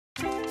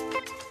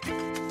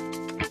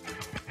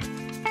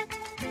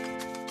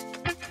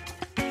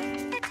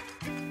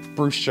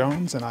Bruce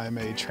Jones, and I am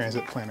a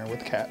transit planner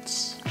with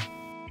CATS.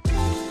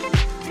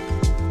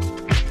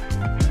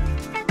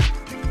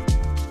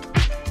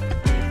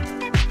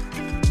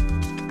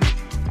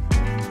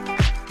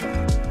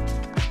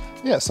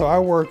 Yeah, so I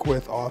work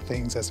with all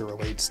things as it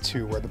relates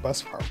to where the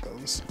bus route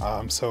goes.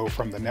 So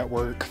from the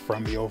network,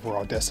 from the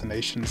overall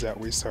destinations that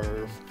we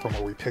serve, from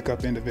where we pick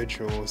up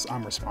individuals,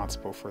 I'm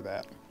responsible for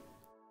that.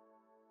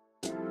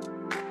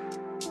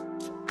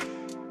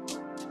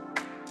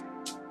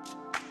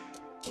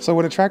 So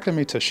what attracted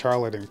me to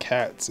Charlotte and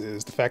CATS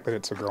is the fact that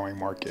it's a growing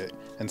market.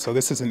 And so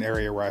this is an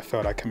area where I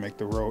felt I can make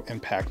the real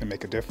impact and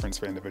make a difference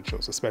for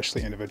individuals,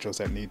 especially individuals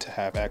that need to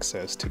have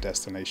access to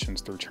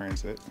destinations through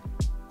transit.